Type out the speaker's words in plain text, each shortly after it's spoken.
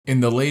In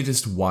the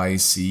latest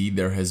YC,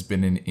 there has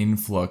been an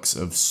influx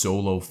of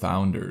solo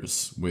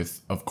founders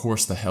with, of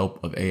course, the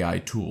help of AI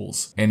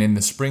tools. And in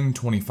the Spring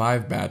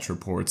 25 batch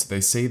reports, they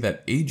say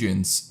that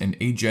agents and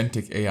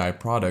agentic AI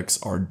products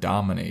are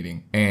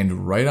dominating.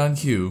 And right on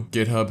cue,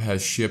 GitHub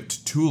has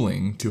shipped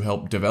tooling to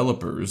help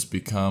developers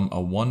become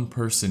a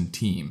one-person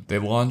team. They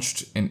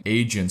launched an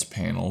agents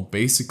panel,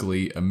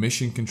 basically a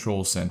mission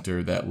control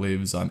center that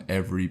lives on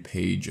every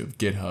page of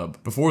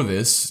GitHub. Before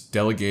this,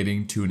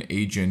 delegating to an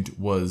agent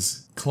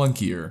was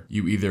clunkier.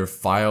 You either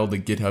file the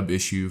GitHub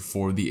issue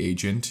for the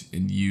agent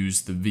and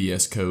use the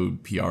VS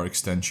Code PR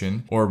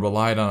extension, or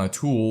relied on a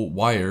tool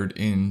wired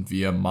in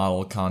via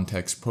Model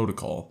Context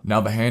Protocol. Now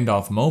the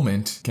handoff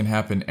moment can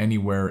happen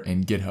anywhere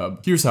in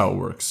GitHub. Here's how it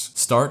works.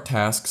 Start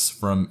tasks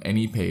from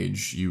any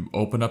page. You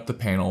open up the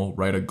panel,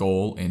 write a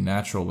goal in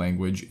natural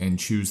language, and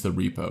choose the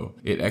repo.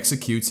 It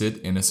executes it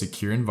in a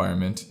secure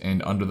environment,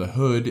 and under the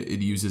hood, it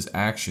uses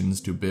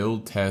actions to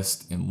build,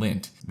 test, and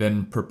lint,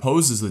 then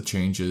proposes the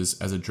changes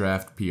as a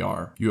draft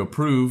PR. You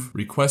approve,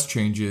 request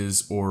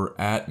changes, or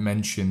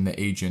 @mention the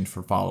agent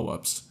for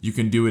follow-ups. You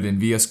can do it in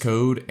VS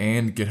Code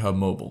and GitHub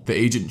Mobile. The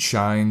agent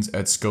shines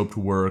at scoped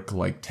work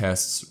like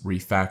tests,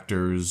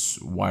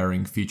 refactors,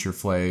 wiring feature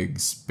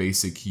flags,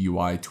 basic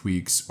UI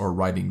tweaks, or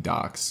writing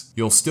docs.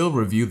 You'll still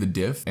review the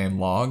diff and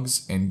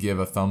logs and give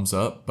a thumbs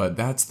up, but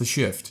that's the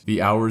shift.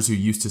 The hours you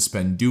used to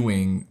spend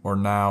doing are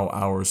now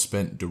hours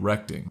spent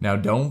directing. Now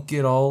don't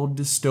get all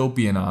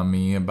dystopian on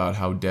me about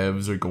how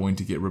devs are going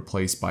to get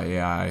replaced by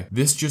AI.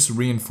 This just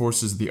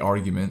reinforces the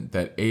argument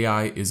that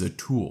AI is a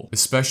tool,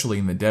 especially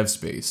in the dev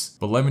space.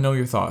 But let me know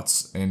your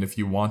thoughts, and if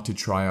you want to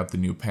try out the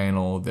new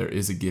panel, there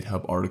is a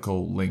GitHub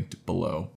article linked below.